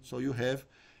carbonation. So you have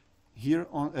here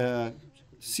on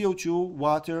CO2,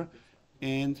 water,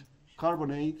 and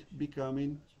carbonate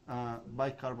becoming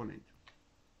bicarbonate.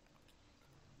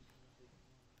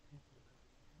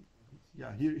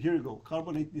 Yeah, here you go.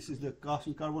 Carbonate, this is the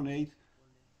calcium carbonate,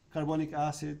 carbonic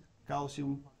acid,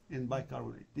 calcium, and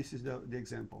bicarbonate. This is the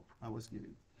example I was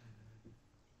giving.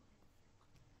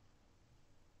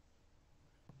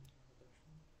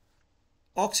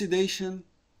 Oxidation,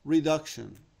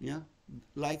 reduction, yeah?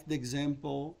 Like the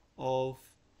example of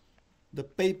the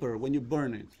paper when you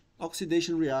burn it.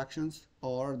 Oxidation reactions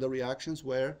are the reactions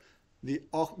where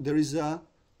there is a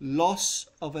loss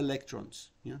of electrons,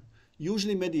 yeah?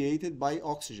 Usually mediated by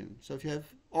oxygen. So if you have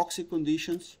oxy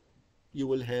conditions, you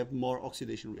will have more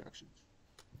oxidation reactions.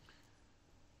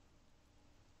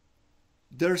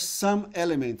 There's some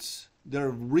elements that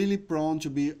are really prone to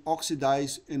be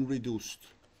oxidized and reduced,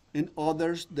 and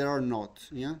others that are not,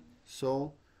 yeah?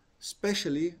 So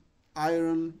especially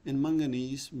iron and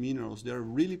manganese minerals, they're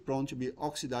really prone to be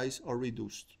oxidized or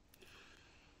reduced.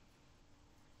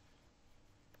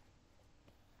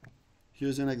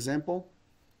 Here's an example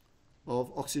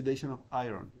of oxidation of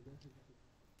iron.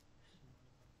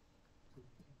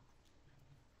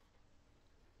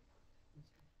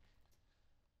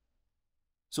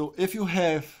 So if you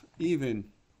have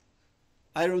even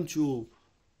iron 2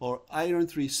 or iron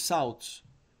 3 salts,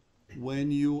 when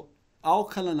you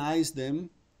alkalinize them,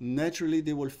 naturally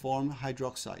they will form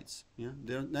hydroxides. Yeah,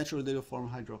 naturally they will form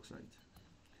hydroxides.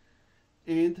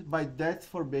 And by that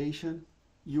formation,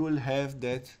 you will have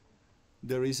that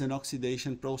there is an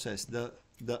oxidation process. The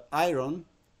iron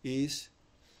is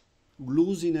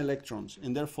losing electrons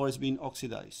and therefore is being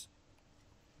oxidized,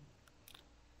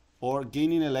 or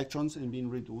gaining electrons and being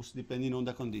reduced depending on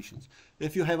the conditions.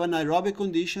 If you have anaerobic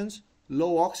conditions,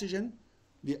 low oxygen,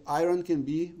 the iron can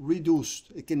be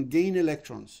reduced. It can gain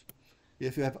electrons.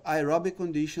 If you have aerobic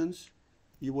conditions,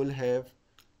 you will have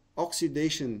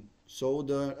oxidation. So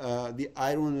the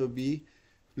iron will be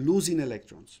losing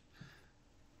electrons.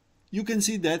 You can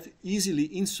see that easily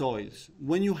in soils.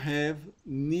 When you have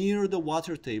near the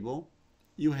water table,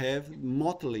 you have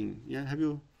mottling. Yeah, have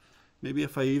you? Maybe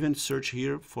if I even search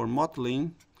here for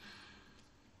mottling.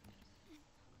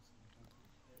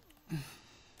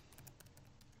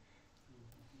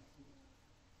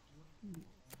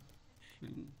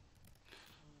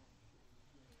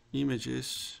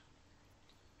 Images.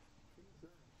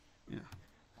 Yeah.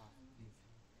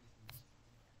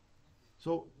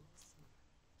 So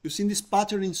you see this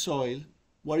pattern in soil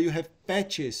where you have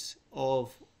patches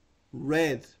of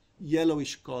red,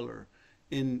 yellowish color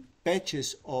and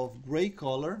patches of gray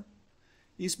color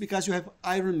is because you have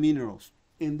iron minerals.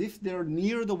 And if they're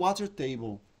near the water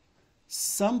table,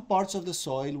 some parts of the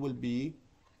soil will be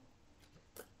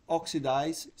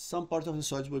oxidized, some parts of the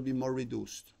soil will be more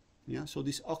reduced. Yeah? So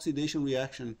this oxidation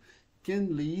reaction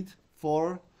can lead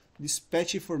for this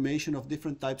patchy formation of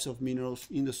different types of minerals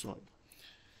in the soil.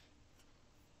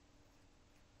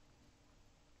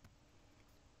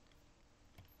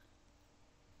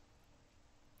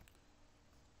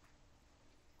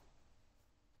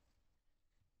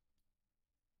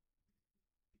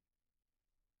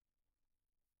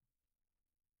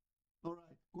 All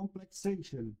right,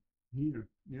 complexation here,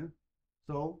 yeah?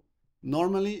 So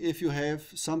normally if you have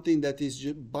something that is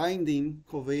binding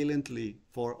covalently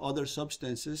for other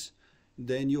substances,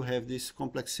 then you have this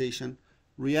complexation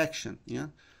reaction, yeah?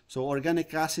 So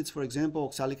organic acids, for example,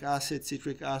 oxalic acid,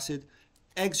 citric acid,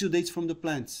 exudates from the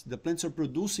plants. The plants are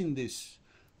producing this.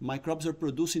 Microbes are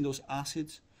producing those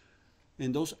acids,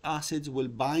 and those acids will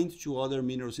bind to other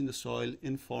minerals in the soil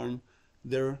and form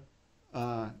their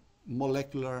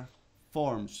molecular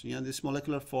forms. Yeah, these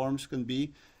molecular forms can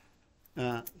be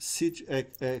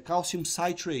calcium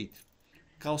citrate,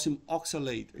 calcium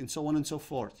oxalate, and so on and so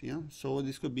forth. Yeah, so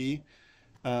this could be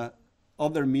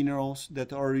other minerals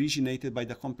that are originated by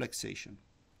the complexation.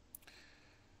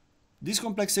 These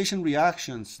complexation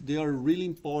reactions, they are really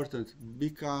important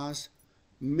because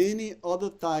many other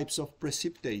types of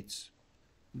precipitates,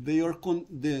 they are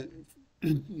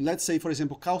let's say, for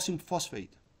example, calcium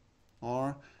phosphate,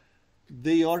 or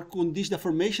they are the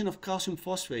formation of calcium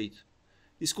phosphate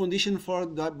is conditioned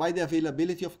by the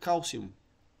availability of calcium.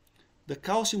 The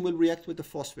calcium will react with the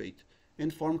phosphate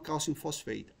and form calcium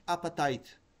phosphate,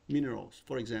 apatite minerals,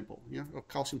 for example, yeah, or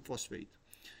calcium phosphate.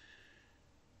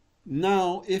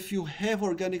 Now, if you have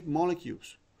organic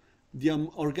molecules, the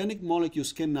organic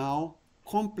molecules can now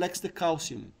complex the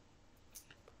calcium.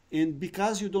 And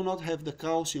because you do not have the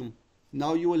calcium,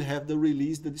 now you will have the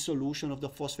dissolution of the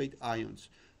phosphate ions.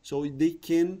 So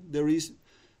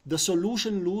the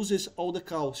solution loses all the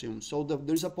calcium. So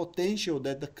there's a potential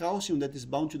that the calcium that is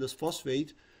bound to this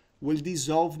phosphate will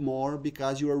dissolve more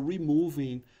because you are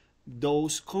removing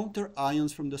those counter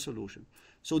ions from the solution.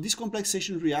 So these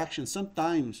complexation reactions,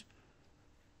 sometimes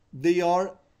they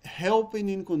are helping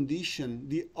in condition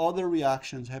the other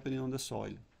reactions happening on the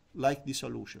soil, like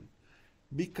dissolution,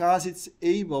 because it's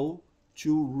able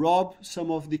to rob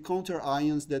some of the counter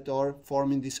ions that are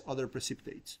forming these other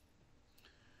precipitates.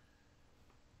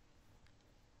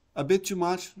 A bit too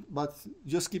much, but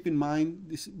just keep in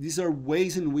mind, these are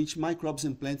ways in which microbes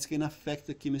and plants can affect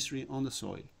the chemistry on the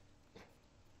soil.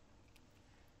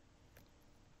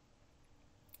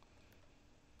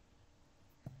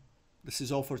 This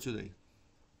is all for today.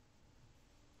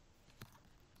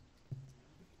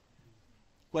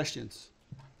 Questions?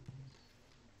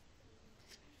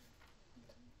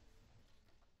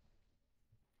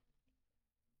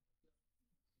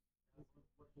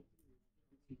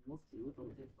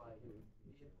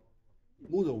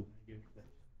 Moodle.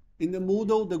 In the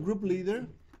Moodle, the group leader,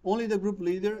 only the group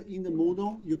leader in the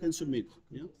Moodle you can submit.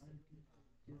 Yeah?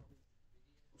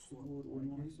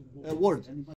 Word.